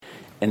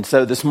And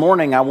so this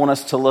morning, I want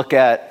us to look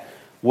at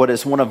what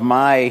is one of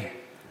my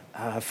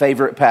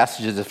favorite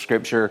passages of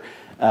Scripture.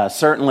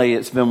 Certainly,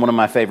 it's been one of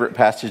my favorite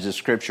passages of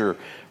Scripture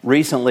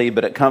recently,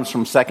 but it comes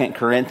from 2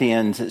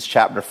 Corinthians. It's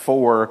chapter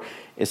 4.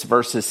 It's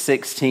verses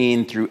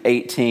 16 through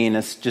 18.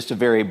 It's just a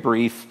very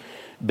brief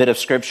bit of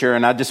Scripture.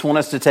 And I just want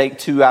us to take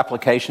two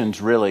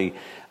applications, really,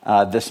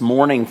 this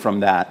morning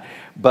from that.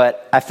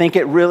 But I think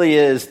it really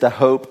is the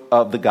hope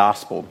of the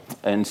gospel.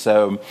 And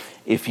so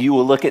if you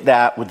will look at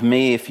that with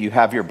me, if you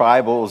have your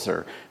Bibles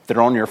or if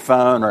they're on your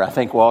phone, or I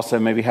think we'll also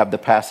maybe have the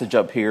passage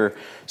up here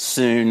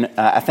soon.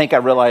 I think I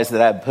realized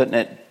that I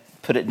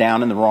put it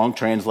down in the wrong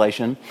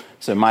translation.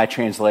 So my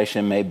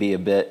translation may be a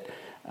bit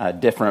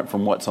different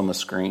from what's on the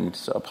screen.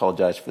 So I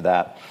apologize for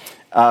that.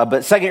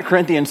 But 2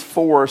 Corinthians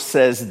 4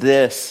 says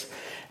this: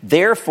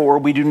 "Therefore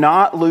we do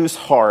not lose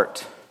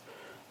heart.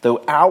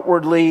 Though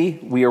outwardly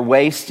we are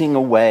wasting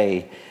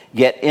away,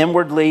 yet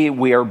inwardly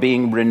we are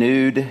being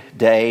renewed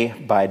day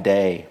by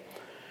day.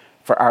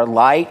 For our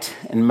light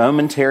and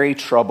momentary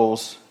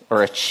troubles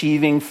are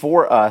achieving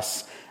for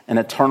us an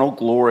eternal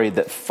glory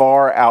that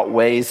far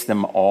outweighs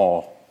them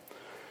all.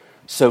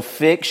 So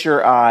fix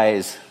your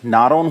eyes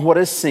not on what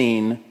is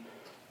seen,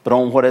 but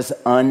on what is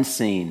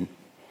unseen.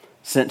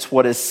 Since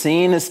what is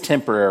seen is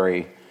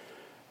temporary,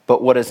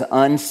 but what is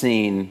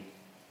unseen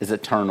is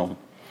eternal."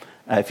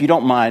 If you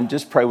don't mind,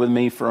 just pray with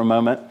me for a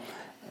moment.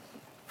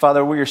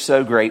 Father, we are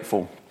so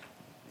grateful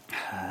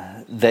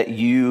that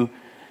you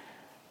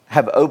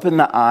have opened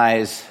the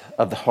eyes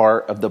of the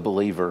heart of the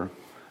believer,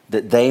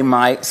 that they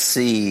might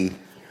see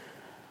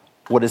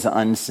what is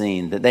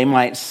unseen, that they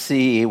might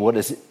see what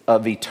is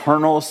of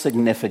eternal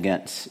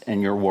significance in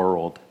your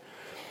world.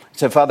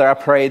 So, Father, I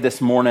pray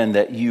this morning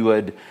that you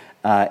would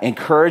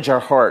encourage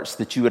our hearts,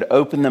 that you would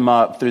open them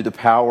up through the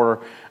power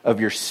of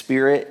your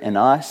Spirit in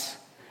us,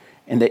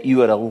 and that you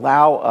would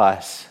allow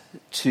us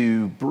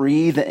to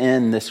breathe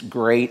in this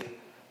great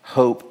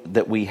hope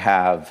that we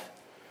have.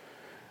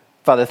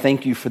 Father,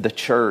 thank you for the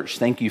church.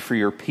 Thank you for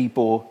your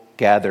people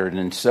gathered.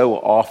 And so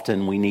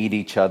often we need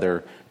each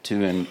other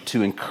to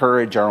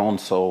encourage our own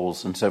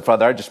souls. And so,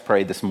 Father, I just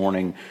pray this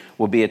morning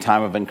will be a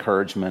time of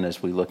encouragement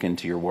as we look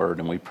into your word.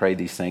 And we pray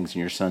these things in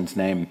your Son's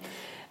name.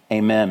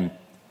 Amen.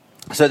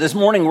 So this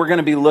morning we're going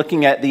to be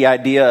looking at the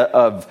idea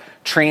of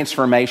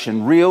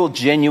transformation, real,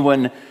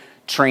 genuine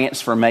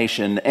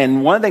transformation.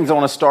 And one of the things I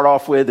want to start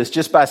off with is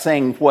just by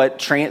saying what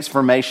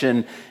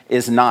transformation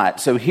is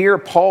not. So here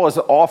Paul is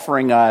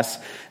offering us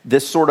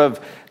this sort of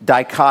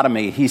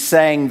dichotomy. He's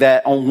saying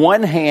that on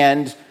one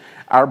hand,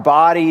 our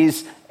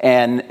bodies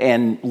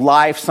and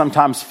life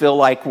sometimes feel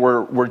like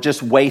we're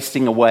just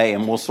wasting away,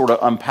 and we'll sort of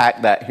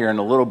unpack that here in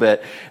a little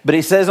bit. But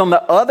he says on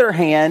the other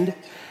hand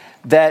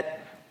that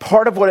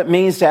part of what it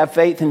means to have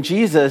faith in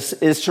Jesus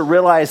is to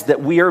realize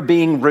that we are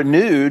being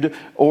renewed,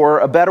 or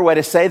a better way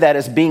to say that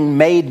is being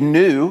made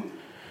new,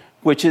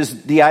 which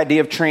is the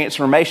idea of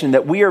transformation,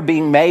 that we are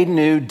being made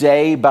new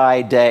day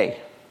by day.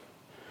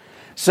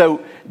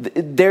 So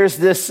there's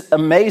this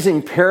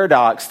amazing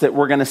paradox that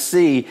we're going to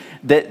see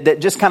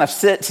that just kind of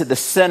sits at the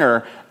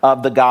center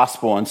of the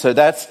gospel. And so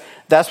that's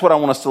what I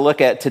want us to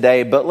look at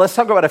today. But let's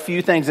talk about a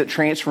few things that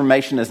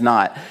transformation is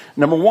not.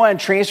 Number one,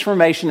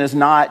 transformation is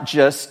not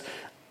just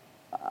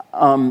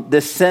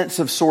this sense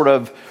of sort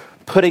of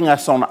putting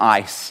us on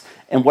ice.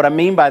 And what I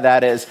mean by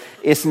that is,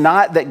 it's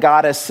not that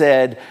God has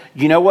said,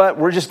 you know what,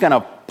 we're just going to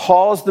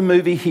pause the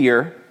movie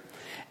here,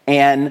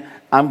 and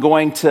I'm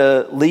going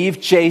to leave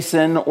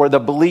Jason or the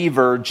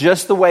believer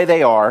just the way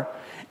they are,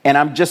 and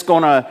I'm just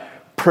going to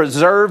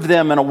preserve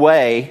them in a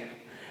way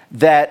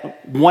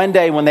that one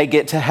day when they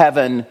get to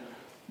heaven,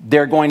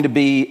 they're going to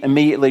be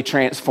immediately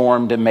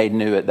transformed and made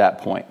new at that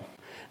point.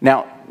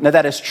 Now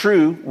that is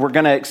true. We're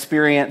going to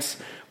experience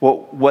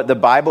what the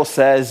Bible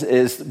says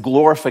is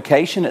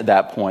glorification at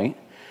that point.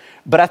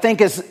 But I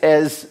think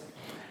as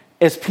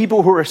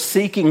people who are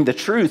seeking the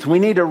truth, we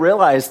need to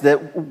realize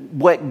that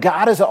what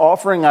God is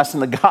offering us in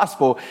the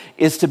gospel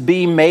is to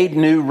be made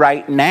new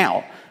right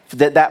now.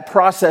 That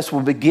process will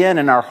begin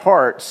in our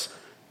hearts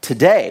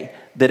today.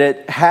 That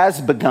it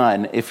has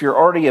begun, if you're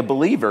already a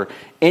believer,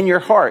 in your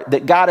heart.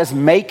 That God is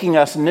making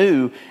us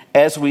new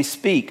as we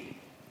speak.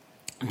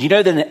 Do you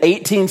know that in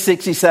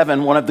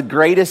 1867, one of the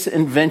greatest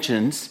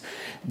inventions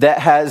that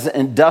has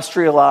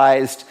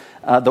industrialized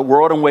the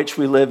world in which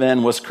we live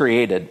in was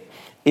created?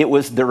 It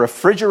was the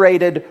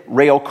refrigerated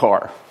rail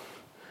car,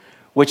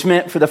 which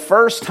meant for the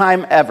first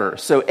time ever,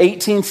 so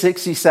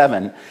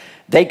 1867,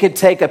 they could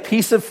take a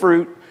piece of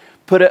fruit,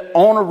 put it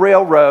on a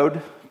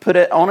railroad, put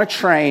it on a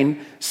train,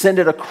 send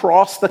it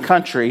across the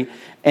country,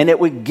 and it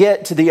would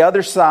get to the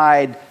other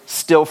side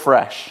still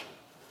fresh.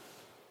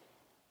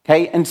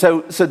 Okay, and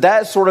so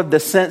that's sort of the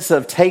sense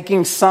of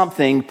taking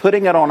something,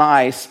 putting it on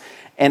ice,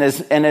 and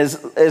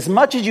as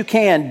much as you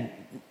can,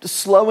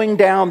 slowing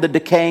down the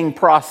decaying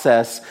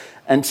process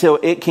until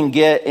it can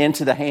get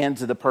into the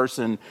hands of the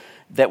person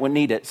that would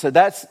need it. So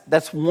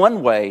that's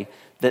one way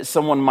that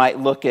someone might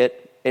look at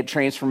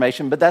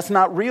transformation, but that's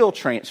not real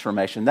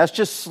transformation. That's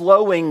just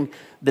slowing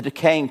the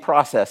decaying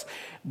process.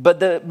 But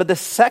the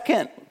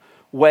second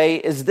way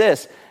is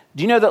this.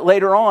 Do you know that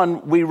later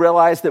on we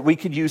realized that we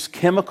could use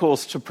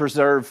chemicals to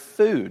preserve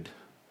food?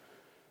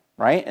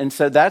 Right? And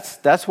so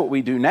that's what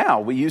we do now.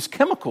 We use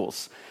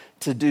chemicals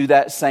to do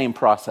that same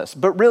process.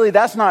 But really,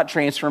 that's not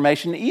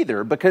transformation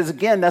either, because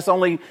again, that's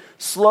only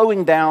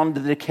slowing down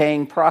the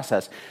decaying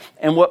process.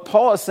 And what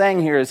Paul is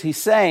saying here is he's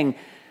saying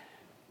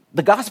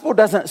the gospel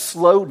doesn't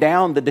slow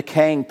down the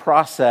decaying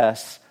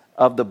process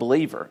of the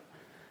believer.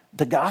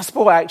 The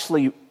gospel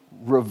actually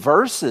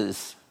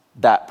reverses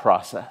that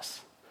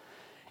process,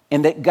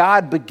 and that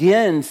God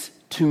begins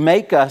to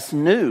make us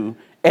new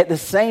at the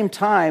same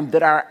time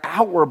that our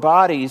outward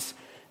bodies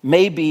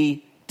may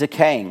be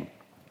decaying.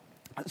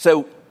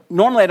 So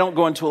normally I don't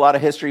go into a lot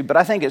of history, but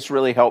I think it's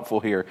really helpful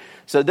here.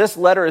 So this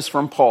letter is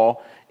from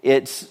Paul.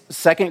 It's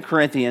 2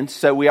 Corinthians.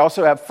 So we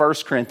also have 1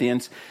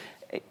 Corinthians.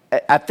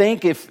 I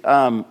think if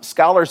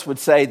scholars would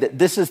say that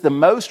this is the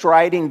most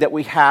writing that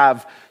we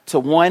have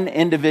to one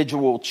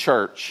individual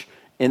church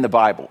in the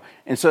Bible.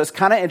 And so it's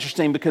kind of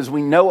interesting because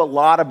we know a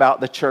lot about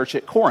the church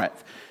at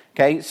Corinth.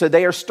 Okay, so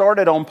they are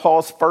started on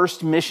Paul's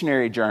first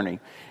missionary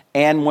journey.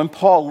 And when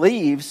Paul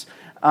leaves,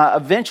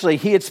 eventually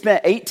he had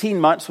spent 18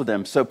 months with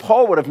them. So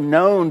Paul would have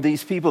known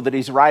these people that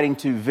he's writing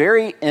to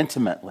very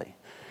intimately.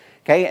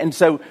 Okay, and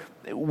so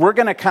we're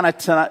going to kind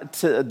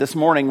of, this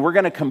morning, we're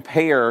going to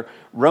compare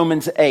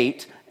Romans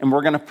 8 and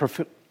we're going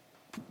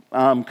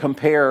to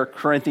compare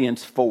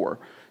Corinthians 4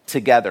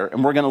 together.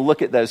 And we're going to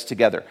look at those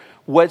together.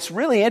 What's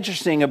really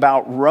interesting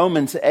about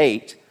Romans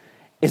 8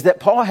 is that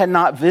Paul had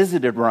not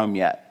visited Rome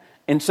yet.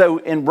 And so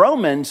in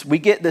Romans, we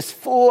get this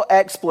full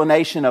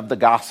explanation of the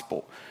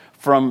gospel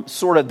from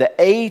sort of the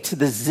A to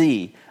the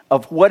Z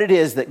of what it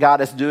is that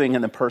God is doing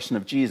in the person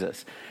of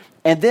Jesus.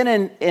 And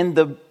then in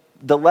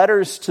the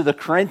letters to the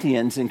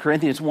Corinthians, in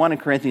Corinthians 1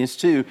 and Corinthians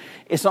 2,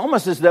 it's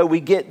almost as though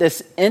we get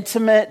this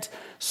intimate,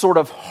 sort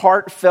of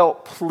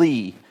heartfelt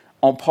plea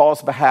on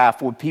Paul's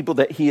behalf with people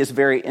that he is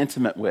very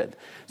intimate with.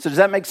 So does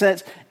that make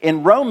sense?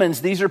 In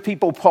Romans, these are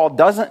people Paul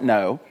doesn't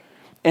know.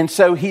 And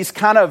so he's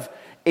kind of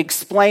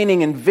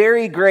explaining in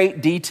very great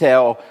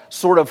detail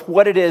sort of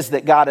what it is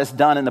that God has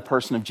done in the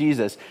person of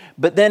Jesus.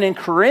 But then in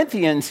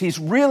Corinthians, he's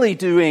really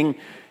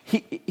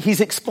he's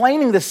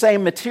explaining the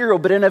same material,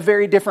 but in a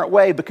very different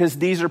way, because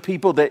these are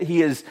people that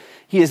he is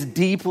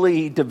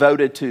deeply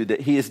devoted to,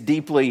 that he is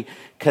deeply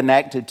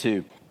connected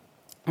to.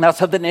 Now,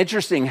 something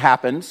interesting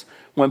happens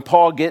when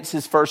Paul gets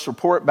his first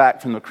report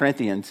back from the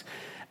Corinthians.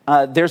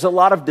 There's a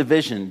lot of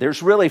division.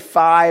 There's really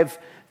 5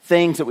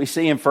 things that we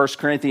see in 1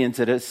 Corinthians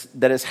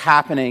that is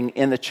happening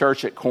in the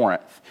church at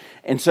Corinth.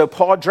 And so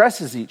Paul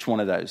addresses each one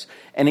of those.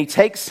 And he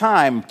takes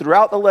time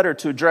throughout the letter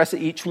to address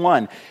each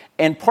one.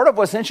 And part of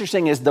what's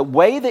interesting is the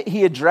way that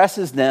he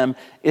addresses them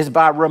is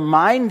by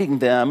reminding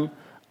them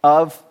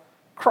of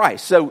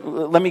Christ. So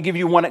let me give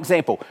you one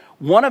example.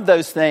 One of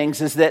those things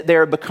is that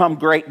there had become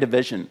great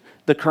division.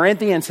 The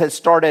Corinthians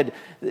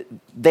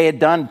they had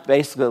done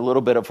basically a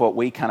little bit of what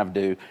we kind of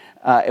do.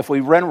 If we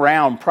run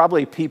around,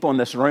 probably people in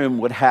this room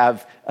would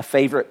have a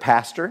favorite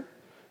pastor,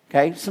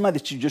 okay? Somebody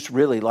that you just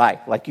really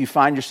like. Like you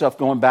find yourself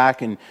going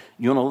back and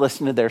you want to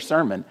listen to their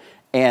sermon.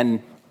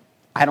 And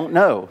I don't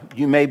know,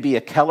 you may be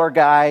a Keller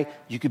guy,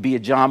 you could be a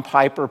John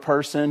Piper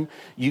person,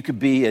 you could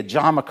be a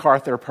John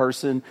MacArthur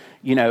person,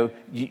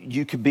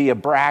 you could be a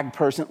Bragg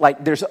person.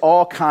 Like there's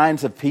all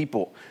kinds of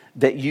people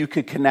that you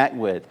could connect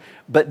with.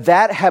 But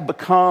that had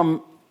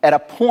become at a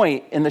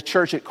point in the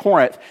church at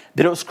Corinth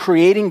that it was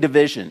creating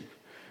division.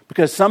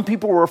 Because some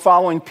people were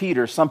following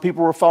Peter, some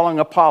people were following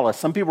Apollos,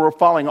 some people were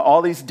following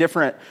all these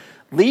different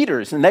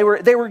leaders, and they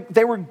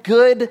were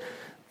good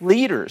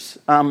leaders.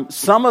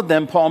 Some of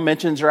them, Paul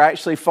mentions, are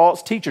actually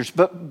false teachers,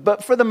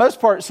 but for the most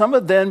part, some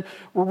of them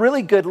were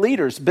really good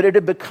leaders. But it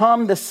had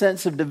become the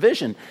sense of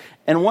division,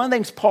 and one of the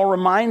things Paul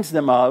reminds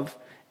them of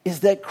is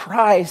that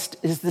Christ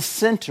is the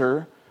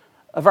center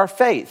of our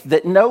faith.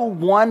 That no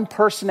one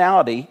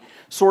personality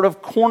sort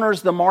of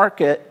corners the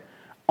market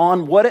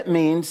on what it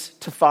means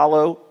to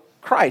follow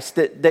Christ,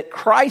 that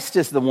Christ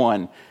is the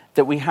one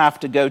that we have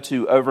to go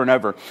to over and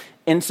over.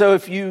 And so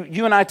if you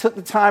and I took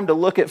the time to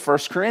look at 1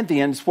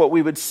 Corinthians, what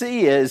we would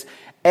see is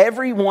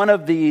every one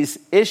of these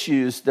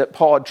issues that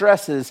Paul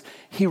addresses,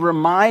 he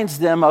reminds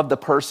them of the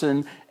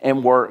person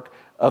and work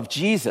of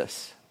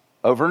Jesus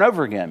over and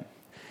over again.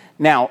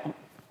 Now,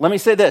 let me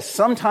say this.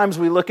 Sometimes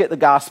we look at the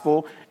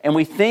gospel and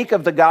we think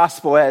of the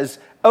gospel as,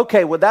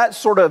 okay, well, that's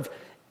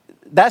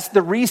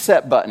the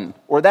reset button,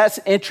 or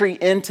that's entry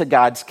into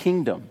God's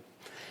kingdom.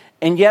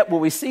 And yet what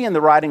we see in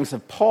the writings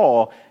of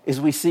Paul is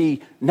we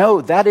see,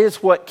 no, that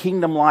is what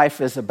kingdom life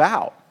is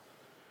about.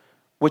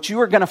 What you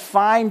are going to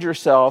find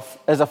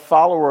yourself as a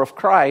follower of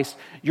Christ,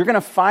 you're going to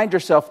find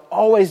yourself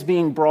always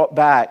being brought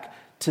back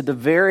to the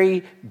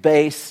very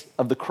base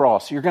of the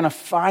cross. You're going to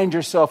find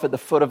yourself at the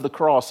foot of the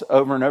cross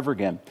over and over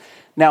again.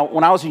 Now,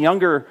 when I was a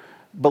younger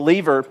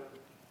believer,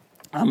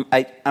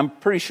 I'm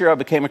pretty sure I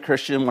became a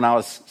Christian when I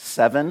was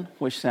 7,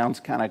 which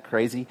sounds kind of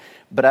crazy.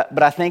 But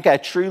I think I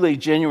truly,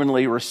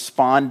 genuinely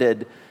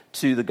responded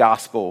to the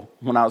gospel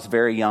when I was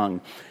very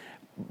young.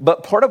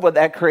 But part of what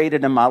that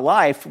created in my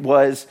life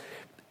was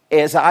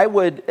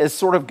as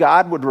sort of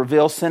God would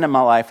reveal sin in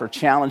my life or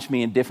challenge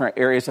me in different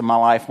areas of my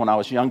life when I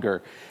was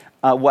younger,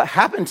 what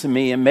happened to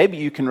me, and maybe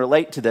you can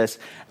relate to this,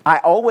 I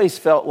always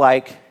felt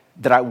like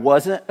that I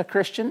wasn't a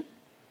Christian.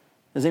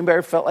 Has anybody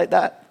ever felt like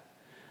that?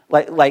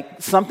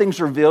 Like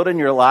something's revealed in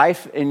your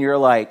life and you're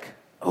like,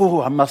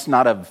 oh, I must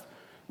not have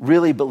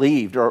really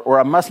believed or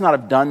I must not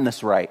have done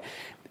this right.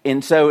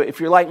 And so if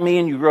you're like me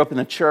and you grew up in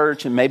the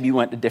church and maybe you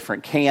went to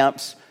different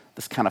camps,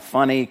 that's kind of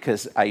funny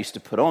because I used to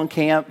put on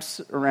camps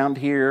around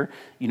here,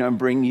 and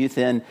bring youth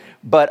in.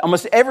 But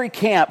almost every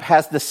camp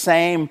has the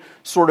same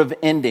sort of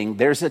ending.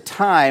 There's a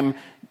time,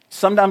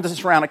 sometimes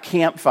it's around a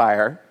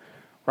campfire,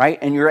 right?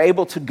 And you're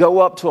able to go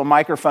up to a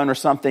microphone or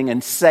something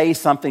and say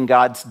something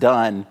God's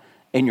done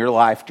in your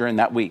life during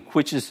that week,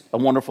 which is a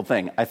wonderful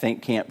thing. I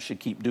think camp should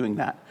keep doing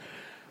that.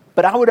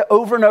 But I would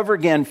over and over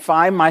again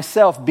find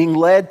myself being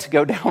led to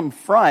go down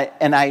front,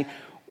 and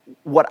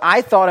what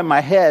I thought in my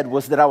head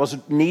was that I was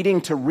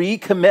needing to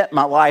recommit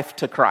my life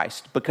to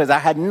Christ because I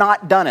had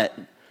not done it,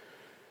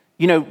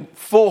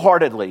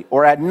 full-heartedly,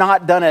 or I had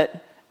not done it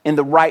in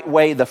the right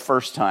way the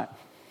first time.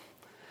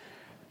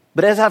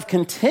 But as I've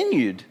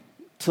continued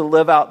to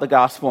live out the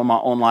gospel in my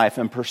own life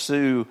and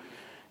pursue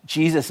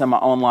Jesus in my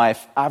own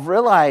life, I've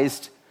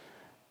realized,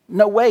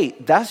 no,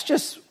 wait, that's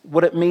just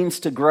what it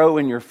means to grow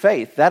in your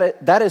faith.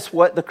 That is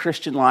what the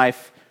Christian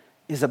life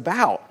is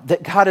about,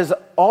 that God is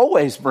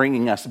always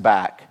bringing us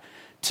back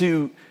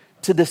to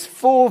this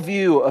full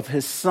view of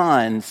his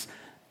son's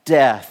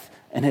death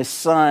and his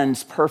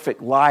son's perfect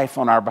life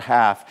on our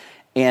behalf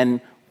and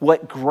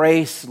what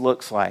grace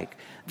looks like.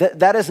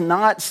 That is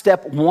not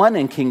step one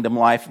in kingdom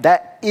life.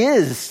 That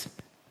is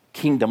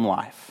kingdom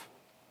life.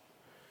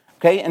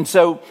 Okay, and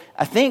so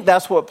I think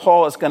that's what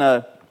Paul is going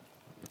to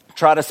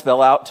try to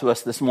spell out to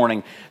us this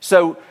morning.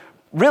 So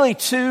really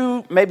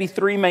 2, maybe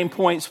 3 main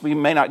points. We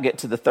may not get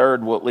to the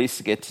third. We'll at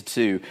least get to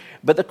 2.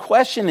 But the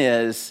question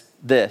is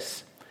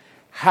this: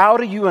 how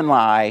do you and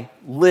I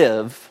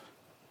live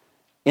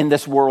in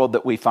this world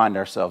that we find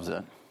ourselves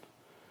in?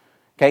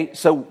 Okay,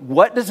 so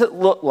what does it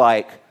look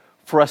like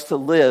for us to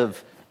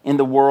live in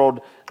the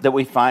world that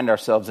we find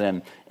ourselves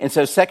in? And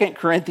so 2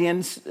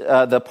 Corinthians,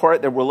 the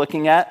part that we're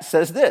looking at,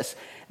 says this: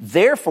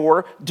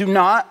 therefore, do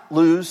not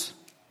lose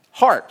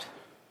heart.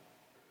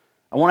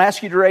 I won't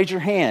ask you to raise your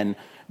hand,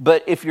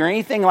 but if you're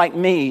anything like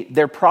me,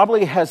 there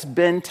probably has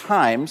been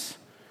times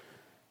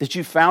that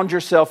you found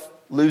yourself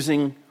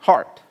losing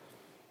heart.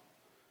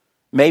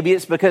 Maybe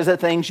it's because of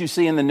things you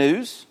see in the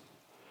news,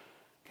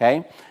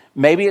 okay?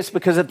 Maybe it's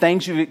because of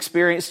things you've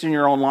experienced in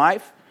your own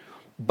life,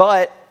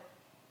 but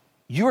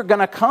you're going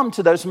to come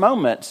to those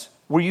moments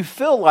where you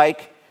feel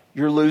like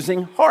you're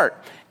losing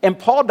heart. And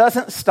Paul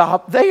doesn't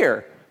stop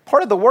there.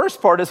 Part of the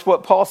worst part is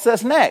what Paul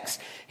says next.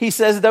 He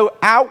says, though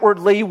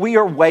outwardly we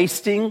are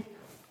wasting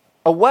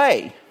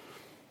away.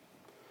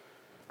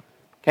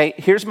 Okay,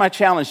 here's my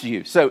challenge to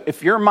you. So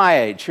if you're my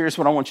age, here's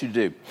what I want you to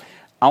do.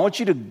 I want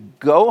you to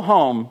go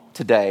home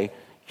today.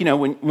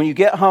 When you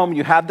get home,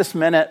 you have this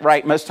minute,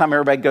 right? Most of the time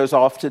everybody goes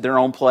off to their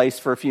own place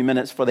for a few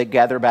minutes before they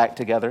gather back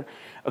together.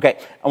 Okay,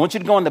 I want you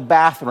to go in the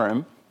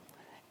bathroom,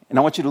 and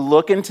I want you to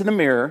look into the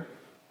mirror.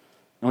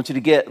 I want you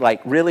to get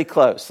really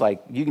close.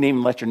 You can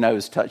even let your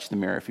nose touch the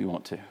mirror if you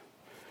want to.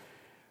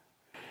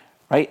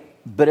 Right?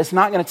 But it's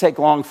not going to take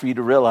long for you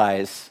to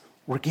realize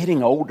we're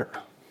getting older.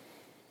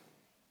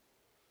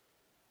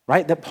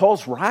 Right? That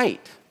Paul's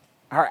right.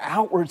 Our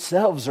outward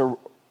selves are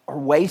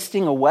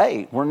wasting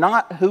away. We're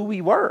not who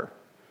we were.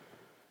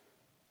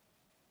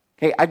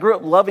 Okay, I grew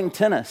up loving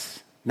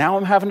tennis. Now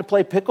I'm having to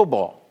play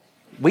pickleball.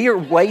 We are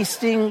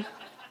wasting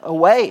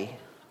away.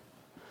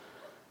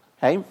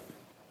 Okay?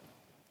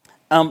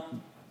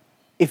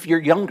 If you're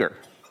younger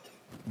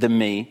than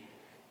me,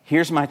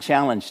 here's my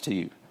challenge to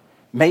you.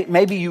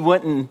 Maybe you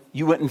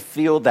wouldn't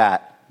feel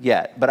that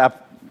yet,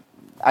 but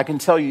I can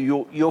tell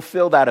you'll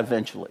feel that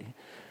eventually.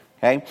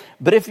 Okay?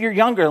 But if you're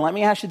younger, let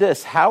me ask you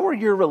this: how are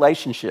your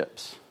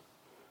relationships?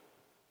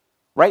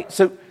 Right?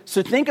 So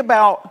think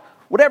about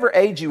whatever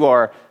age you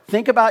are.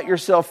 Think about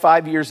yourself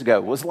 5 years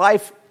ago. Was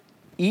life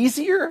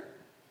easier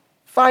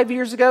 5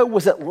 years ago?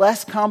 Was it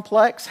less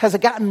complex? Has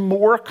it gotten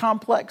more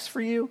complex for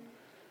you?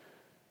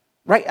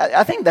 Right?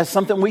 I think that's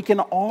something we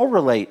can all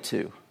relate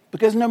to,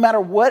 because no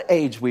matter what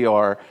age we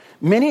are,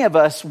 many of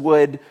us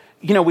would,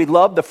 we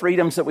love the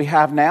freedoms that we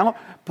have now,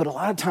 but a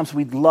lot of times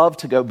we'd love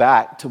to go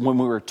back to when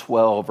we were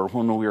 12 or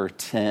when we were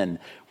 10,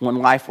 when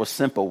life was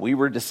simple. We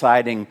were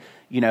deciding,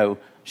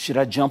 should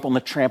I jump on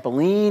the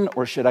trampoline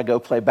or should I go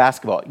play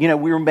basketball?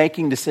 We were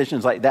making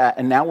decisions like that,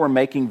 and now we're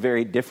making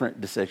very different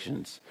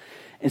decisions.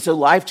 And so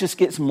life just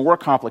gets more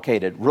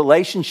complicated.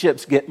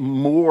 Relationships get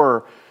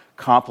more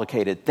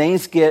complicated.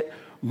 Things get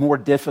more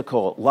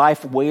difficult.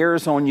 Life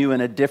wears on you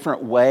in a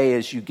different way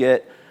as you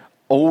get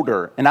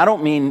older. And I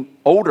don't mean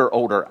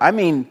older. I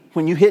mean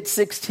when you hit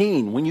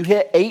 16, when you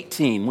hit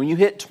 18, when you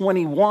hit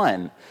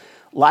 21,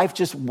 life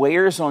just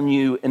wears on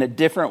you in a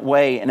different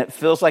way, and it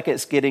feels like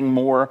it's getting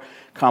more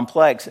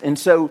complex. And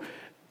so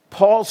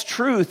Paul's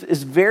truth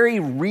is very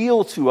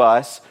real to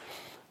us.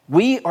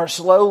 We are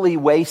slowly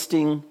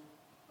wasting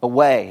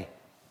away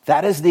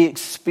That is the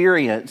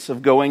experience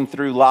of going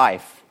through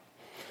life.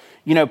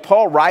 You know,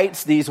 Paul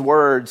writes these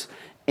words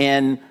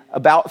in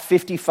about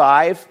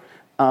 55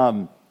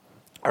 or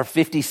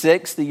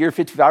 56, the year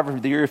 55 or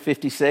the year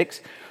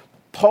 56.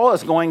 Paul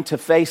is going to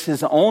face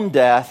his own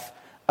death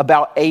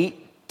about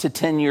 8 to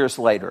 10 years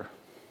later.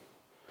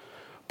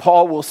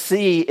 Paul will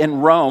see in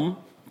Rome,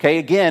 okay,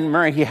 again,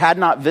 remember, he had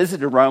not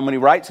visited Rome when he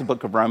writes the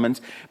book of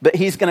Romans, but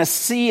he's going to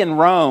see in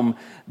Rome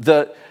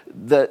the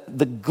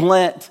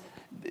glint,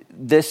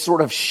 this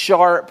sort of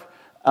sharp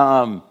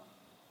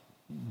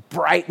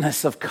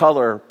brightness of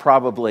color,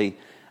 probably,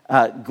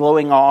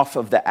 glowing off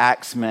of the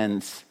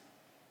axeman's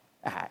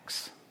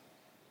axe.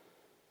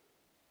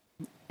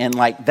 And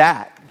like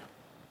that,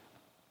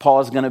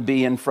 Paul is going to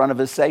be in front of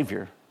his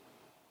Savior.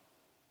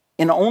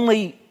 In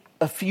only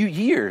a few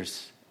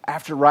years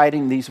after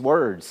writing these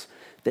words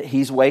that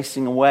he's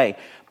wasting away.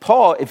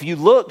 Paul, if you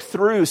look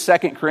through 2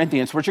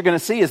 Corinthians, what you're going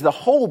to see is the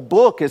whole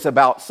book is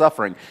about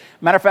suffering.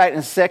 Matter of fact,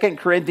 in 2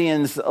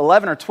 Corinthians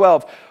 11 or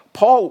 12,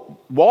 Paul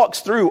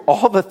walks through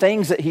all the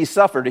things that he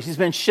suffered. He's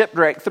been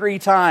shipwrecked 3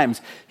 times.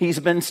 He's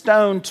been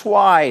stoned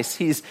twice.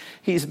 He's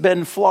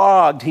been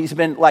flogged.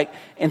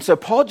 And so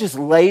Paul just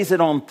lays it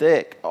on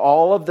thick,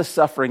 all of the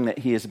suffering that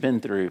he has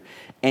been through.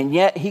 And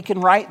yet he can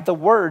write the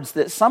words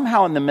that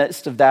somehow in the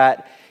midst of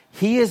that,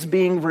 he is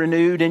being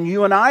renewed and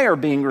you and I are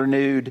being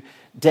renewed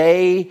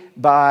day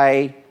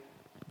by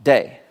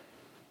day.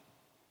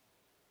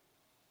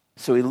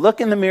 So we look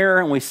in the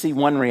mirror and we see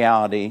one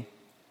reality.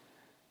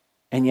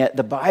 And yet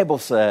the Bible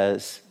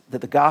says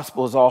that the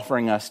gospel is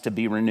offering us to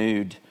be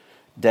renewed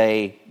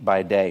day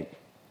by day.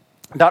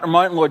 Dr.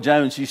 Martin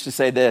Lloyd-Jones used to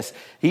say this.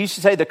 He used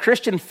to say the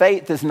Christian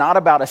faith is not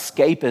about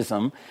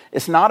escapism.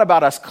 It's not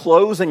about us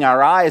closing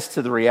our eyes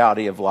to the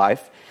reality of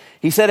life.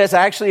 He said it's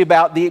actually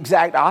about the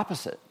exact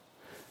opposite.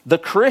 The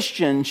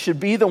Christian should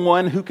be the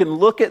one who can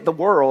look at the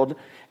world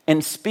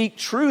and speak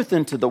truth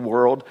into the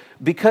world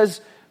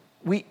because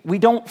we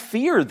don't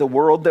fear the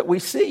world that we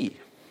see.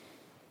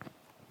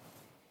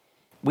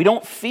 We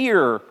don't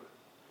fear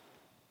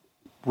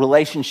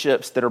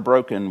relationships that are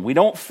broken. We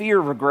don't fear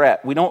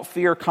regret. We don't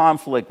fear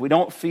conflict. We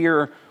don't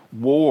fear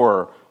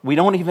war. We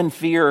don't even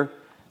fear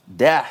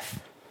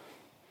death.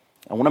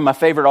 And one of my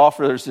favorite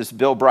authors is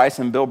Bill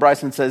Bryson. Bill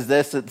Bryson says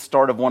this at the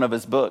start of one of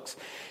his books.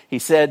 He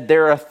said,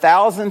 there are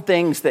 1,000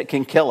 things that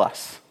can kill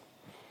us.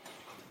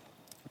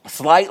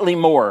 Slightly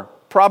more,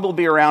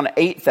 probably around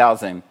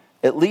 8,000.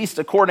 At least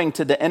according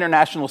to the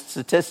International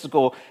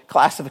Statistical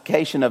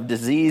Classification of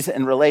Disease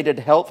and Related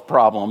Health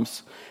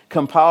Problems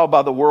compiled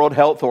by the World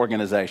Health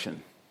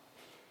Organization.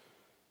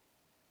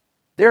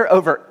 There are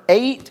over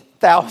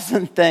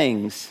 8,000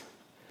 things,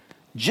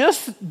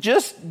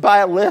 just by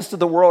a list of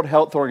the World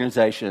Health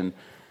Organization,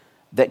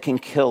 that can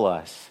kill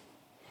us.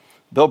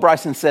 Bill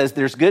Bryson says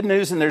there's good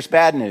news and there's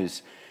bad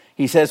news.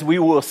 He says we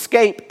will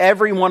escape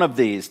every one of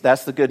these,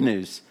 that's the good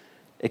news,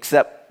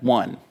 except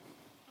one,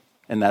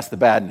 and that's the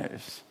bad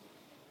news.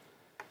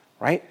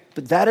 Right?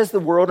 But that is the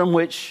world in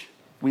which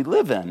we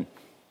live in.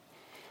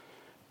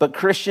 But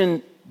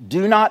Christian,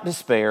 do not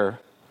despair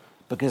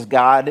because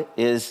God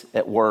is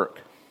at work.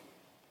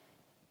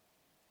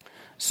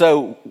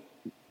 So,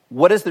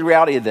 what is the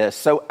reality of this?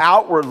 So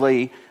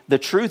outwardly, the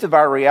truth of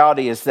our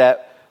reality is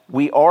that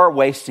we are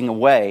wasting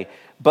away.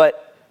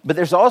 But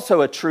there's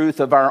also a truth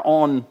of our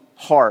own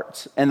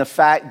hearts and the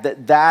fact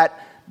that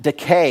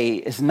decay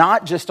is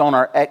not just on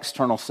our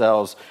external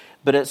selves,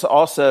 but it's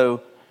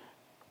also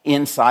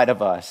inside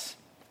of us.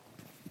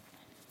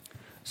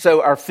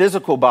 So our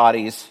physical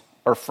bodies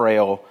are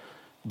frail,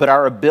 but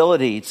our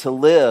ability to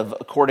live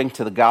according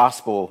to the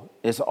gospel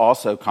is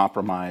also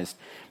compromised.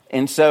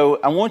 And so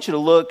I want you to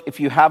look,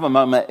 if you have a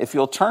moment, if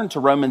you'll turn to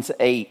Romans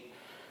 8,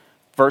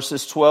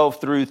 verses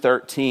 12 through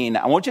 13.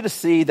 I want you to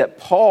see that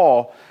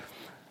Paul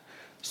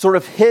sort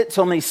of hits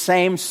on these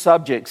same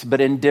subjects,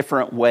 but in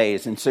different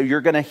ways. And so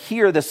you're going to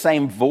hear the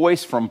same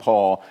voice from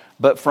Paul,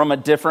 but from a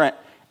different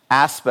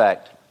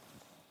aspect.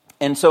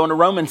 And so in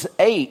Romans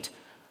 8,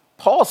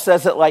 Paul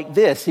says it like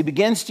this. He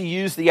begins to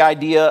use the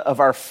idea of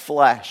our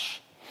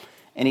flesh.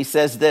 And he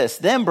says this,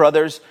 then,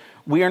 brothers,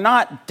 we are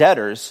not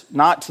debtors,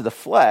 not to the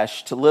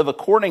flesh, to live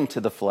according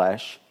to the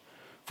flesh.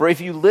 For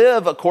if you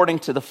live according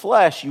to the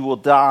flesh, you will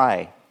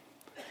die.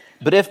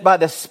 But if by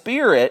the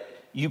Spirit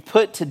you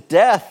put to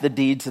death the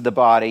deeds of the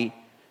body,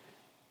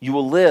 you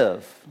will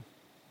live.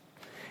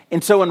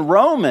 And so in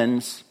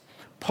Romans,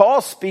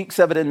 Paul speaks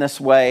of it in this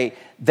way,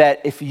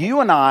 that if you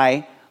and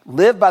I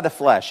live by the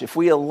flesh, if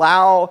we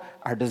allow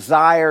our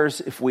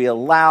desires, if we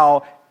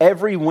allow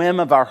every whim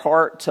of our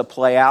heart to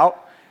play out,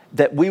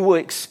 that we will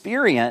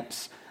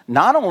experience,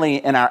 not only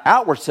in our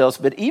outward selves,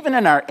 but even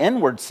in our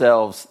inward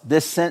selves,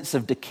 this sense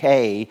of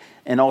decay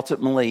and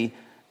ultimately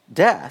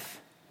death.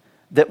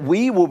 That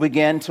we will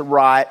begin to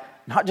rot,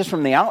 not just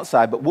from the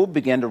outside, but we'll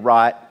begin to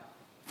rot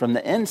from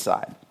the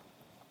inside.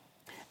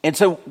 And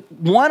so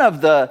one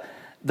of the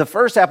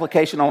first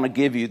application I want to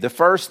give you, the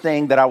first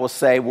thing that I will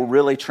say will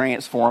really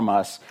transform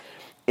us,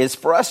 is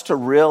for us to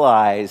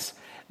realize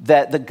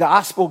that the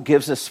gospel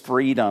gives us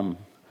freedom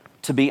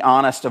to be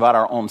honest about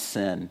our own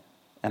sin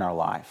in our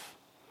life.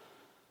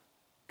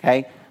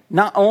 Okay?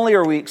 Not only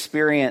are we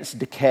experiencing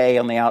decay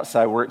on the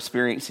outside, we're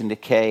experiencing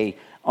decay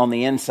on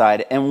the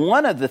inside. And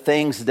one of the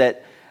things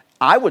that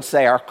I would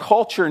say our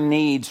culture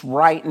needs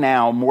right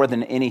now more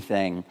than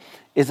anything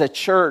is a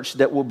church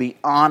that will be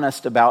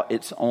honest about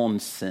its own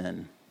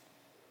sin.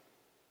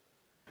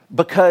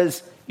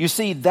 Because, you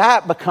see,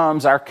 that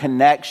becomes our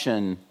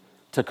connection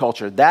to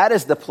culture. That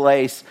is the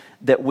place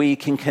that we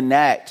can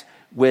connect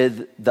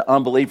with the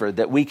unbeliever,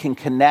 that we can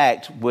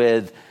connect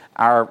with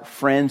our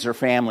friends or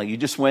family. You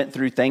just went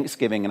through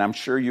Thanksgiving, and I'm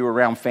sure you were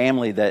around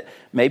family that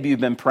maybe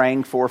you've been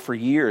praying for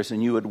years,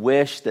 and you would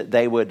wish that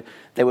they would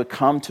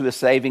come to a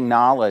saving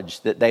knowledge,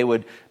 that they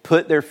would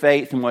put their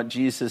faith in what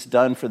Jesus has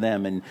done for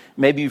them. And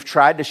maybe you've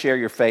tried to share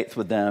your faith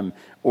with them,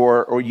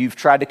 or you've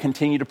tried to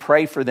continue to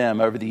pray for them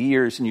over the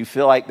years, and you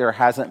feel like there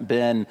hasn't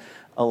been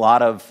a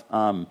lot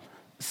of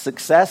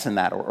success in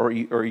that, or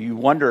you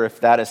wonder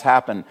if that has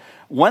happened.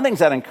 One of the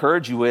things I'd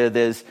encourage you with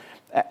is,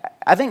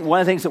 I think one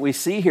of the things that we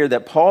see here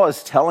that Paul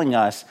is telling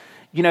us,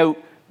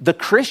 the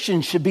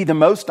Christian should be the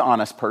most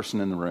honest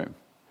person in the room.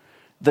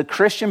 The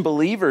Christian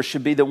believer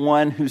should be the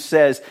one who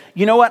says,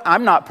 you know what,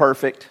 I'm not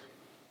perfect.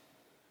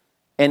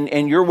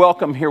 And you're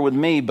welcome here with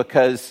me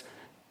because,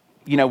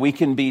 we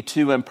can be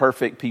two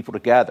imperfect people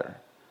together.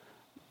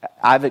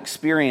 I've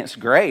experienced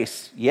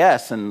grace,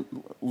 yes, and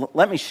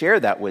let me share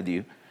that with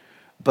you.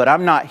 But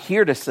I'm not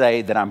here to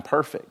say that I'm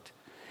perfect.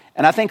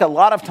 And I think a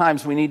lot of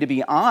times we need to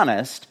be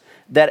honest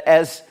that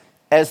as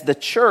the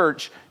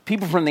church,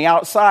 people from the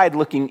outside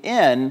looking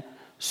in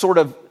sort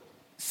of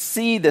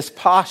see this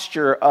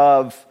posture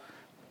of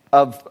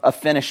a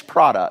finished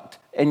product.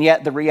 And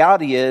yet the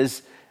reality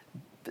is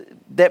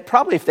that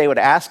probably if they would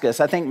ask us,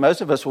 I think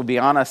most of us will be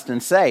honest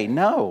and say,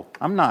 no,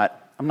 I'm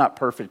not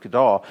perfect at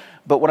all.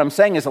 But what I'm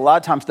saying is a lot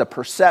of times the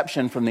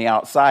perception from the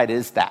outside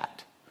is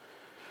that.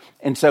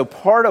 And so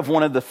part of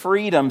one of the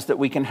freedoms that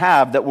we can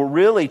have that will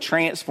really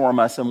transform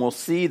us, and we'll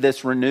see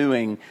this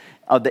renewing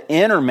of the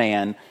inner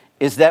man,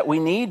 is that we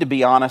need to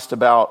be honest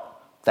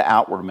about the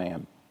outward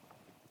man.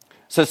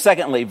 So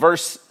secondly,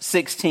 verse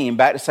 16,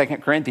 back to 2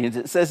 Corinthians,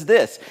 it says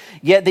this,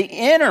 yet the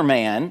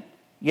inwardly,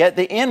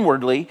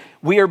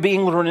 we are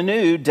being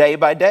renewed day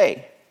by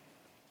day.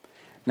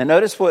 Now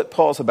notice what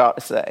Paul's about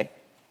to say.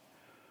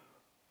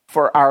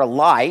 For our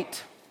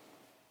light,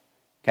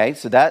 okay,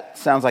 so that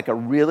sounds like a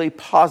really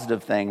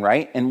positive thing,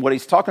 right? And what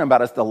he's talking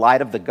about is the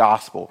light of the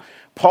gospel.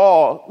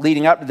 Paul,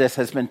 leading up to this,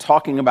 has been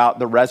talking about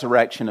the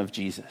resurrection of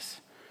Jesus.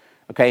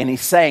 Okay, and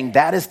he's saying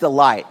that is the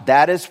light.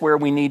 That is where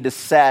we need to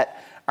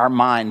set our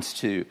minds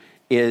to,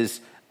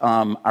 is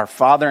our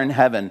Father in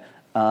heaven,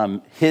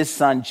 his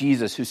Son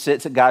Jesus, who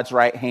sits at God's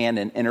right hand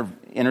and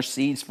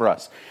intercedes for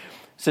us.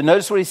 So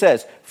notice what he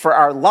says. For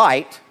our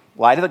light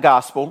of the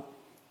gospel,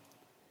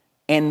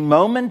 and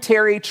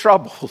momentary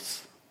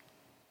troubles.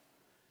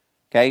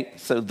 Okay,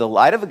 so the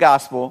light of the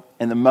gospel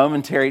and the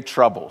momentary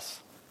troubles.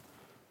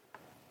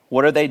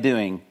 What are they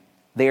doing?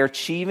 They are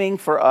achieving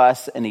for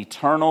us an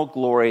eternal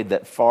glory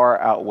that far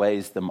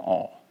outweighs them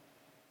all.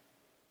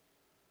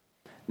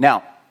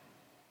 Now,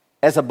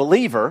 as a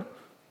believer,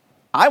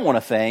 I want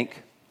to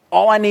think,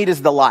 all I need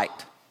is the light.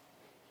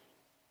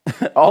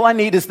 All I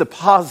need is the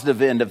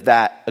positive end of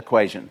that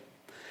equation.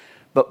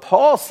 But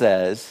Paul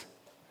says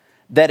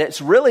that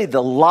it's really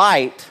the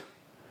light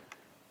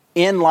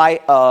in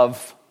light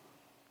of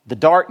the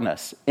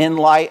darkness, in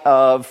light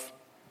of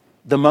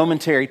the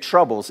momentary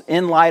troubles,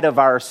 in light of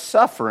our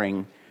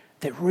suffering,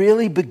 that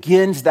really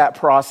begins that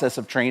process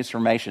of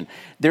transformation.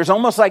 There's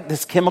almost like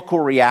this chemical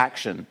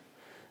reaction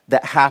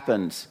that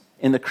happens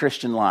in the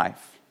Christian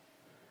life.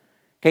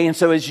 Okay, and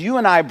so as you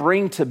and I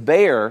bring to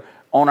bear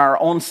on our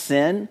own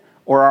sin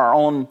or our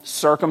own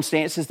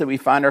circumstances that we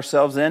find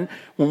ourselves in,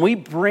 when we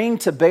bring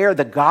to bear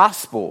the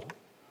gospel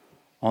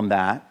on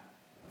that,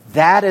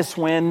 that is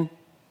when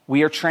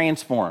we are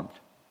transformed.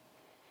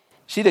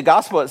 See, the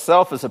gospel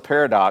itself is a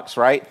paradox,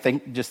 right?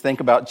 Just think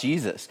about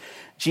Jesus.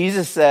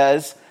 Jesus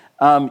says,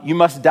 you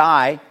must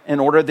die in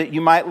order that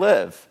you might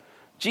live.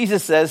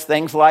 Jesus says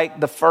things like,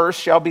 the first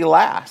shall be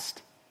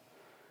last.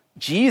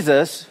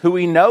 Jesus, who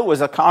we know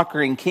was a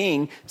conquering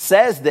king,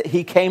 says that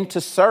he came to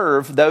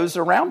serve those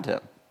around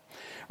him,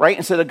 right?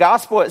 And so the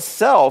gospel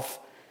itself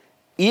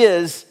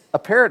is a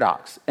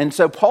paradox. And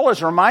so Paul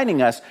is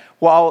reminding us,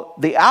 while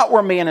the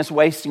outward man is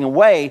wasting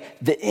away,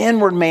 the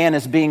inward man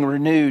is being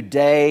renewed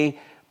day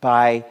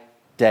by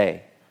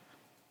day.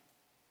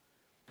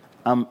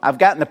 I've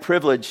gotten the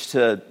privilege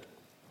to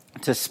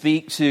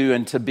speak to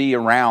and to be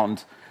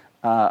around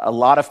a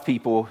lot of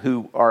people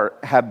who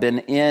have been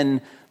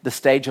in the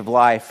stage of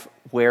life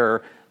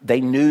where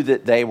they knew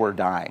that they were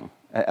dying.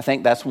 I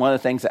think that's one of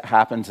the things that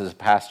happens as a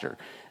pastor,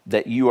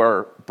 that you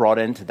are brought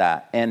into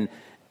that. And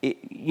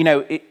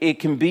it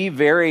can be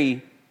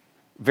very,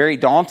 very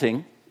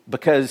daunting,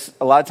 because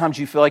a lot of times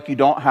you feel like you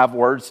don't have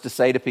words to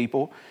say to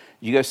people.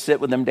 You go sit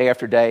with them day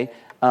after day.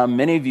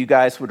 Many of you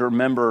guys would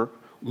remember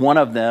one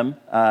of them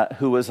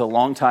who was a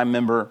longtime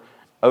member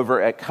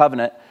over at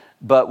Covenant,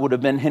 but would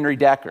have been Henry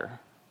Decker,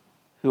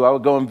 who I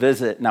would go and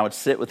visit, and I would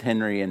sit with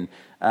Henry, and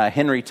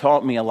Henry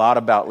taught me a lot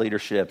about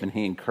leadership, and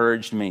he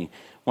encouraged me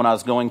when I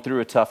was going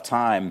through a tough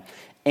time.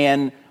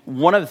 And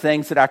one of the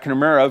things that I can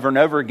remember over and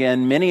over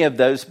again, many of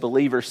those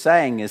believers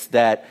saying, is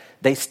that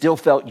they still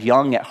felt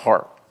young at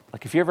heart.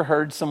 Like, have you ever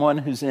heard someone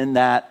who's in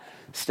that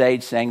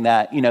stage saying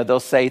that? You know, they'll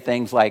say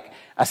things like,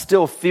 I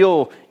still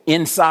feel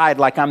inside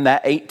like I'm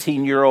that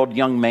 18-year-old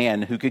young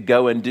man who could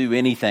go and do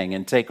anything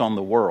and take on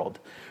the world.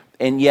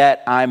 And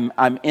yet I'm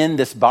in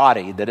this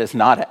body that is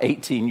not an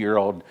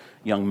 18-year-old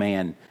young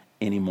man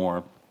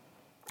anymore.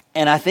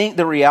 And I think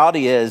the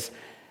reality is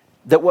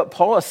that what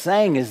Paul is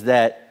saying is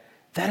that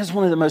is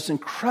one of the most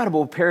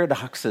incredible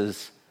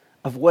paradoxes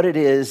of what it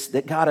is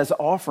that God is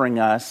offering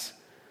us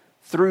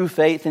through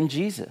faith in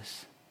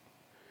Jesus.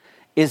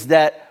 Is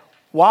that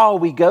while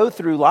we go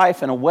through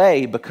life in a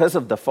way, because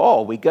of the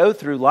fall, we go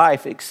through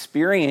life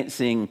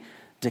experiencing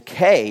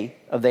decay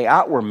of the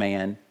outward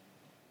man,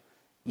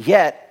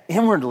 yet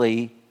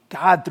inwardly,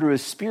 God through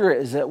His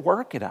Spirit is at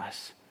work at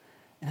us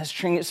and is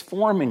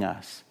transforming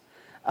us.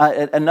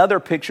 Another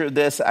picture of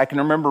this, I can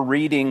remember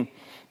reading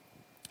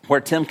where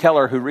Tim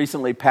Keller, who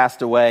recently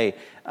passed away,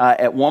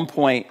 at one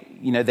point,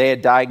 you know, they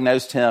had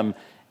diagnosed him.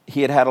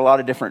 He had a lot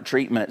of different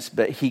treatments,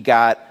 but he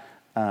got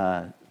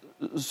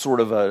sort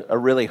of a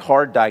really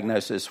hard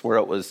diagnosis where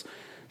it was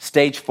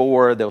stage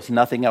 4. There was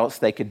nothing else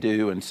they could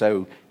do, and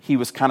so he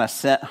was kind of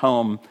sent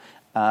home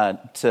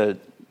to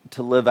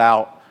live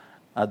out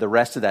the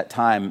rest of that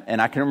time.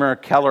 And I can remember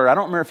Keller, I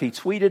don't remember if he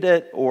tweeted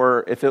it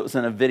or if it was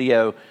in a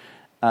video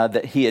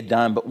that he had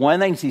done, but one of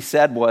the things he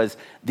said was,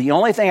 the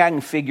only thing I can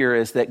figure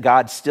is that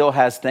God still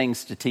has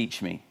things to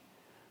teach me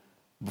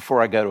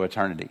before I go to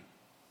eternity.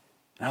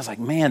 And I was like,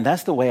 man,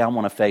 that's the way I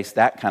want to face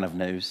that kind of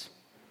news.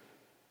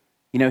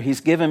 You know, He's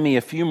given me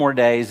a few more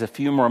days, a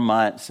few more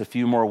months, a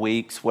few more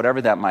weeks,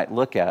 whatever that might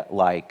look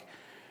like.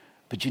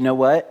 But you know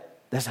what?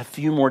 There's a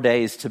few more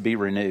days to be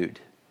renewed.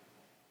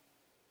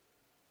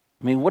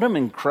 I mean, what an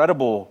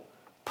incredible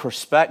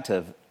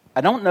perspective.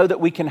 I don't know that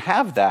we can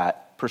have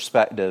that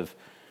perspective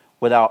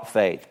without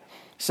faith.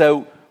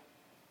 So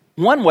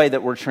one way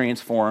that we're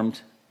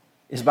transformed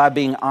is by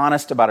being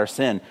honest about our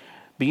sin.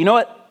 But you know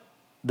what?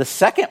 The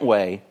second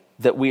way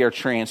that we are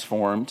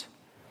transformed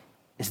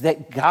is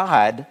that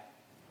God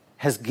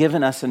has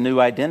given us a new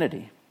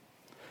identity.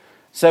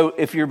 So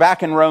if you're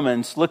back in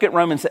Romans, look at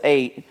Romans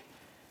 8,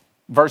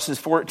 verses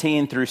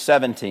 14 through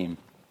 17.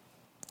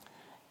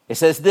 It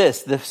says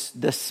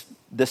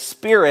the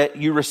Spirit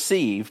you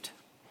received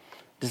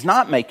does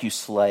not make you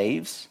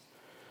slaves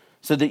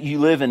so that you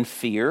live in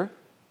fear.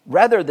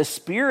 Rather, the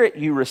Spirit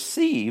you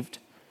received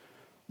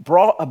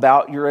brought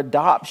about your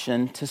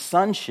adoption to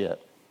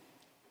sonship.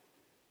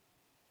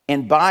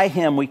 And by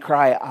Him we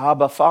cry,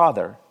 Abba,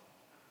 Father.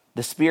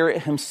 The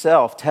Spirit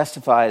Himself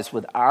testifies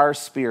with our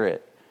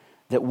spirit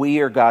that we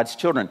are God's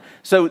children.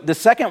 So the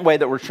second way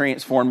that we're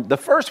transformed, the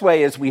first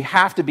way is we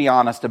have to be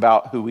honest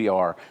about who we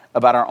are,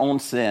 about our own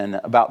sin,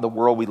 about the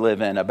world we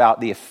live in, about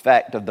the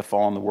effect of the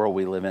fall in the world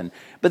we live in.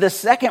 But the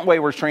second way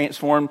we're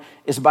transformed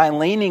is by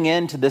leaning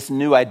into this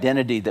new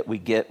identity that we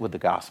get with the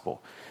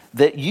gospel.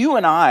 That you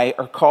and I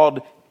are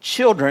called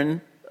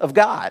children of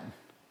God.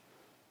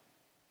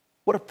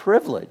 What a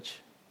privilege.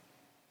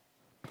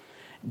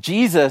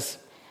 Jesus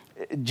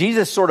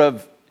sort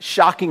of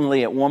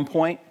shockingly at one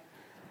point,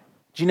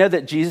 do you know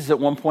that Jesus at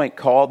one point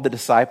called the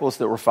disciples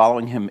that were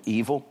following Him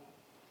evil?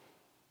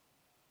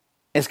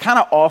 It's kind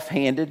of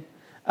offhanded.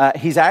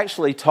 He's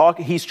actually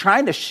he's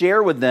trying to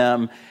share with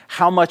them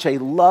how much a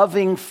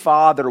loving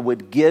father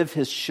would give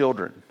his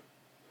children.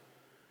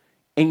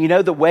 And you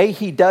know, the way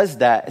He does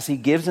that is He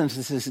gives them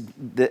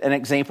an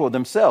example of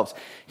themselves.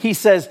 He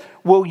says,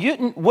 well,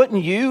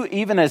 wouldn't you,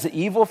 even as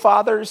evil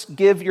fathers,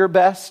 give your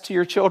best to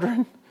your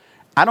children?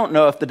 I don't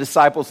know if the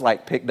disciples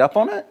picked up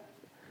on it,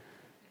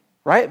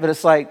 right? But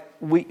it's like,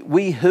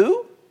 we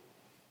who?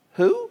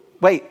 Who?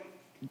 Wait,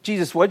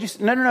 Jesus, what'd you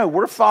say? No,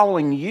 we're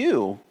following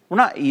you. We're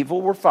not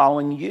evil, we're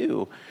following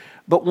you.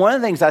 But one of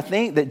the things I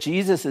think that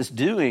Jesus is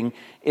doing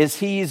is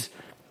He's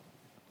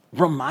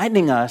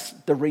reminding us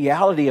the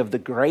reality of the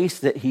grace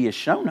that He has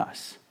shown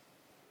us.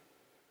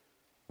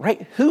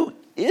 Right? Who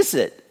is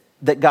it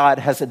that God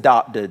has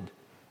adopted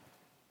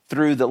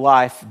through the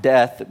life,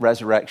 death,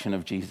 resurrection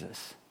of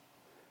Jesus?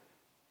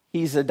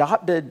 He's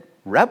adopted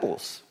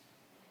rebels.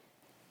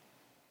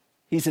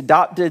 He's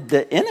adopted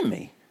the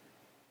enemy.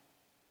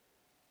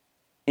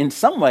 In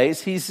some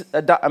ways,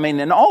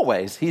 in all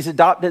ways, He's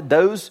adopted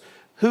those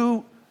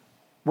who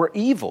were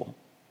evil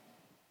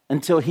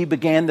until He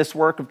began this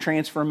work of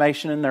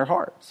transformation in their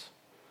hearts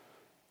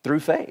through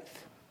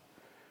faith.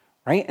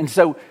 Right? And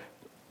so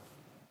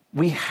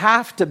we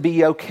have to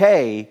be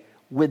okay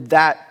with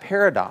that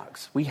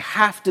paradox. We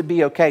have to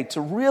be okay to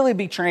really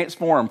be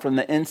transformed from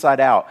the inside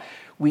out.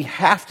 We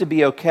have to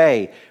be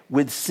okay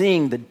with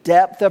seeing the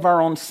depth of our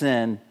own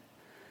sin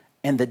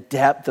and the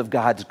depth of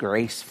God's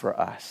grace for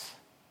us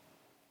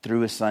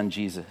through His Son,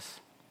 Jesus.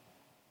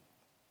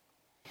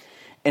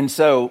 And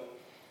so,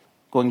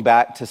 going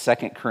back to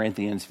 2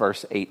 Corinthians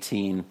verse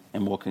 18,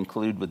 and we'll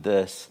conclude with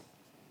this.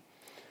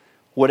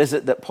 What is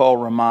it that Paul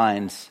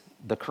reminds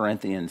the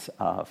Corinthians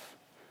of?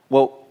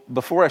 Well,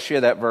 before I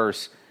share that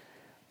verse,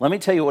 let me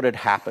tell you what had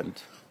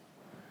happened.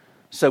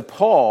 So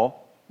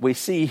Paul, we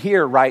see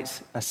here,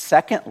 writes a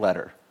second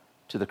letter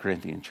to the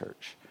Corinthian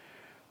church.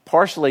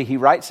 Partially, he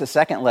writes a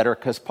second letter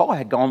because Paul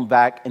had gone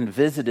back and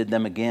visited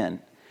them again.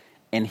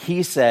 And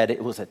he said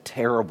it was a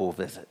terrible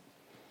visit.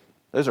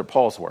 Those are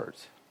Paul's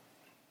words.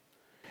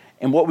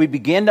 And what we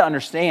begin to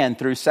understand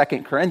through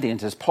 2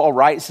 Corinthians as Paul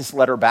writes this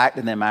letter back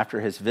to them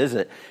after his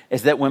visit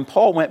is that when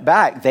Paul went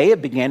back, they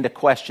had began to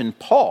question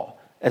Paul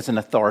as an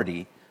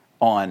authority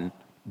on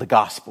the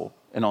gospel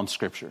and on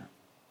Scripture.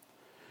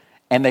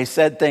 And they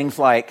said things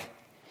like,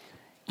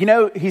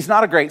 he's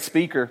not a great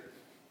speaker.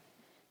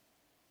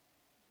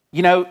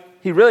 He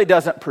really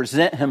doesn't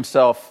present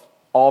himself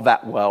all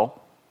that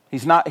well. He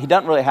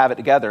doesn't really have it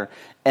together.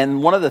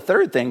 And one of the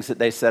third things that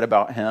they said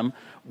about him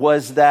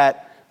was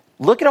that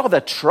look at all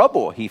the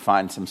trouble he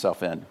finds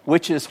himself in,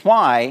 which is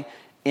why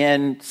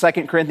in 2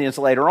 Corinthians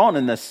later on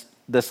in this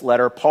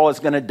letter, Paul is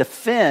going to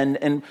defend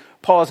and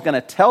Paul is going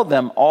to tell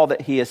them all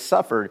that he has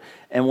suffered.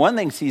 And one of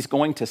the things he's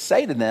going to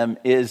say to them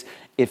is,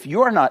 if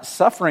you are not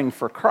suffering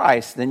for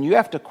Christ, then you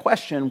have to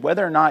question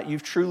whether or not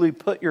you've truly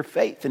put your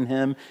faith in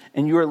him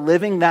and you are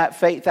living that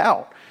faith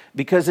out.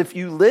 Because if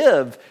you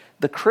live,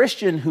 the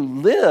Christian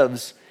who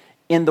lives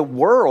in the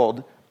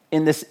world,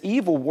 in this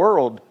evil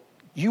world,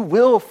 you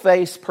will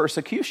face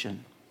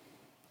persecution.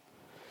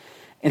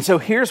 And so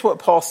here's what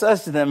Paul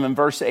says to them in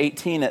verse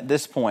 18 at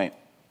this point.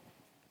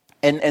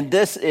 And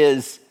this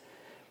is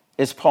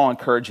Paul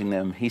encouraging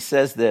them. He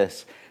says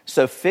this,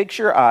 so fix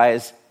your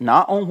eyes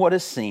not on what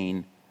is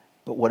seen,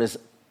 but what is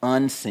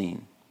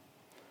unseen.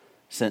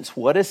 Since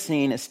what is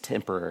seen is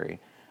temporary,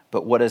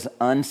 but what is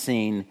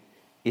unseen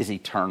is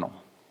eternal.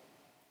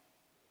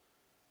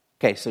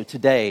 Okay, so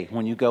today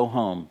when you go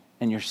home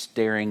and you're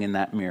staring in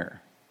that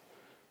mirror,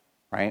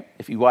 right?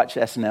 If you watch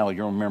SNL,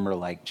 you'll remember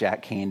like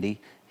Jack Candy.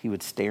 He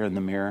would stare in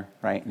the mirror,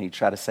 right? And he'd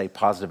try to say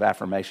positive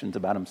affirmations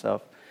about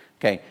himself.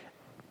 Okay,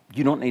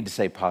 you don't need to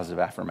say positive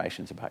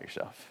affirmations about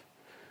yourself.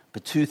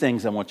 But two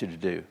things I want you to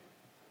do.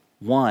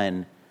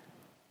 One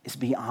is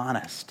be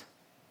honest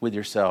with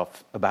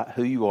yourself about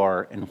who you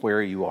are and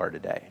where you are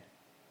today.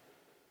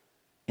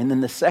 And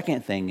then the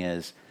second thing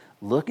is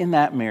look in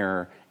that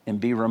mirror and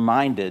be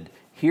reminded,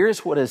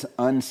 here's what is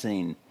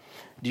unseen.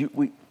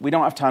 We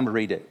don't have time to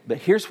read it, but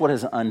here's what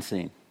is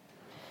unseen.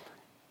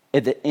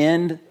 At the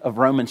end of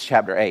Romans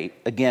chapter 8,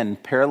 again,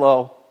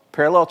 parallel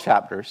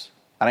chapters.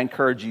 I'd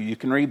encourage you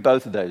can read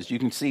both of those. You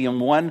can see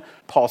in one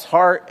Paul's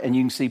heart and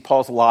you can see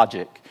Paul's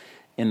logic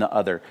in the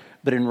other.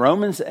 But in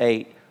Romans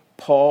 8,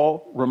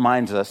 Paul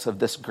reminds us of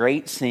this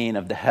great scene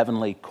of the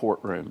heavenly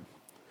courtroom.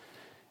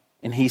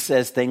 And he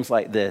says things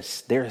like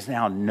this, there is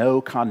now no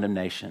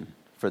condemnation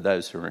for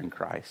those who are in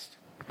Christ.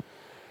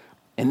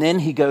 And then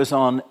he goes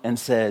on and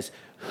says,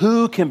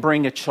 who can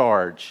bring a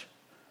charge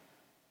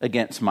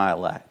against my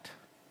elect?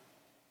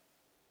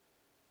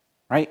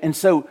 Right? And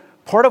so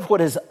part of what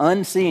is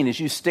unseen is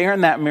you stare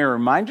in that mirror,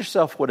 remind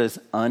yourself what is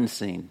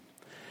unseen.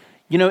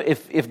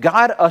 If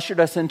God ushered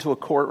us into a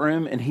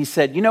courtroom and he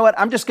said, you know what,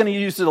 I'm just going to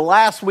use the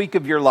last week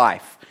of your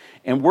life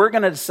and we're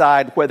going to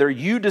decide whether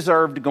you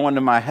deserve to go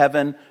into my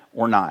heaven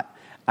or not.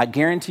 I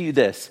guarantee you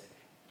this,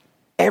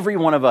 every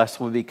one of us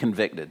will be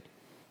convicted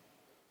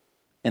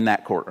in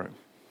that courtroom.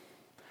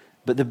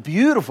 But the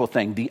beautiful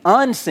thing, the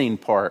unseen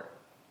part,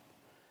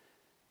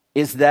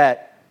 is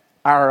that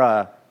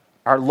our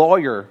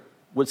lawyer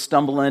would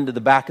stumble into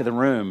the back of the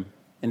room,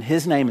 and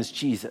his name is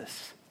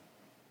Jesus.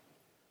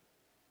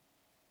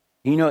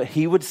 You know what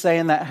he would say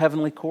in that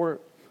heavenly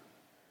court?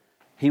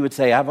 He would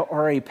say, I've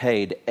already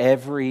paid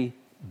every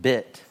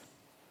bit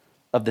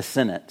of the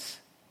sentence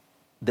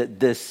that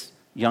this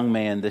young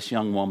man, this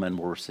young woman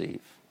will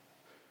receive.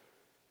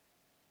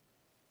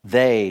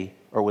 They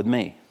are with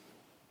me.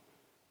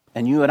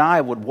 And you and I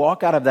would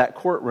walk out of that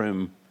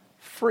courtroom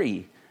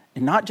free.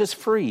 And not just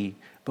free,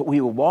 but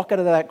we will walk out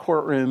of that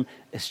courtroom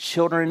as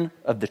children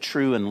of the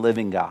true and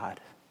living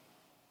God.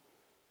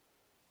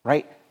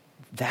 Right?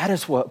 That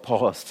is what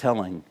Paul is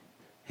telling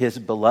his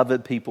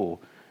beloved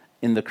people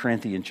in the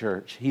Corinthian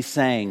church. He's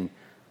saying,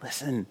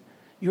 listen,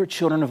 you're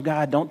children of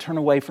God. Don't turn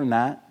away from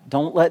that.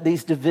 Don't let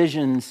these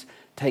divisions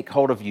take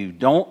hold of you.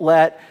 Don't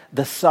let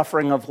the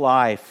suffering of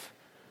life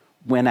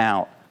win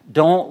out.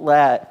 Don't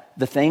let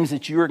the things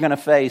that you are going to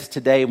face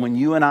today when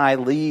you and I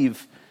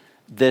leave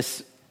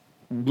this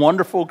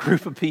wonderful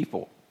group of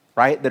people,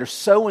 right, that are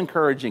so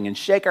encouraging and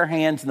shake our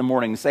hands in the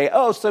morning and say,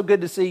 oh, so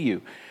good to see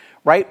you,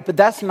 right? But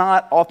that's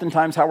not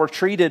oftentimes how we're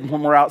treated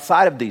when we're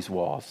outside of these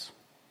walls.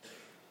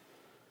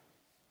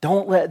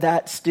 Don't let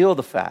that steal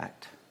the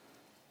fact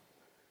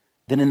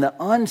that in the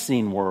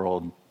unseen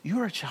world,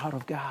 you're a child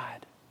of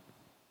God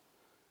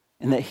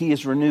and that he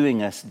is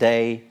renewing us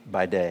day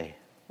by day.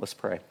 Let's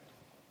pray.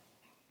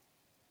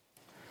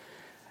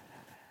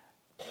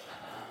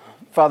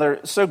 Father,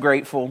 so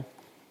grateful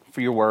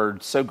for your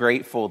word, so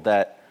grateful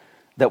that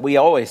we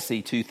always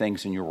see two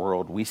things in your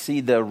world. We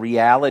see the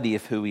reality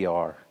of who we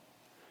are.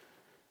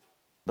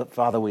 But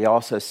Father, we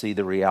also see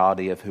the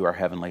reality of who our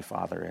Heavenly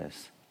Father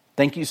is.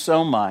 Thank you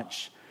so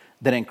much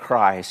that in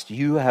Christ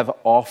you have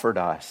offered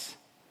us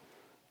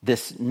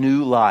this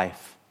new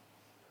life,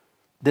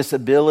 this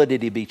ability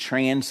to be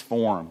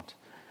transformed.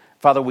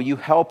 Father, will you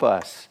help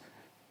us?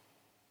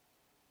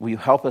 Will you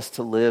help us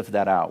to live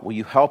that out? Will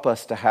you help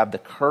us to have the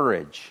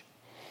courage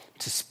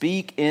to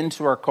speak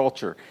into our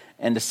culture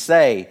and to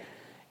say,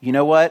 you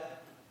know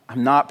what?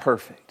 I'm not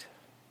perfect.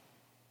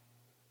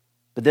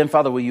 But then,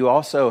 Father, will you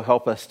also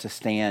help us to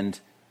stand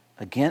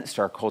against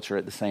our culture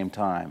at the same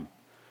time,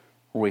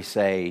 where we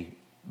say,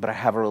 but I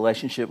have a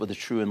relationship with the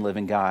true and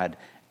living God,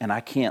 and I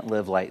can't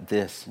live like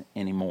this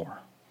anymore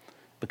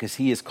because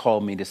he has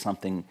called me to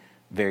something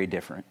very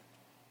different.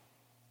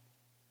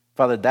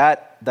 Father,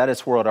 that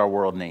is what our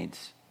world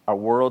needs. Our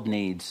world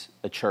needs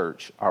a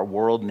church. Our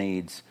world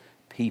needs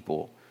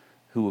people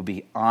who will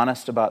be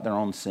honest about their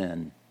own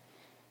sin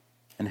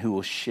and who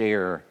will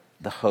share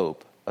the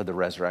hope of the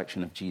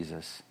resurrection of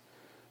Jesus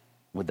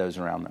with those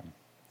around them.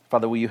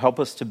 Father, will you help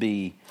us to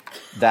be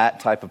that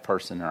type of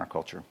person in our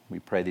culture? We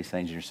pray these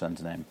things in your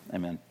Son's name.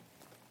 Amen.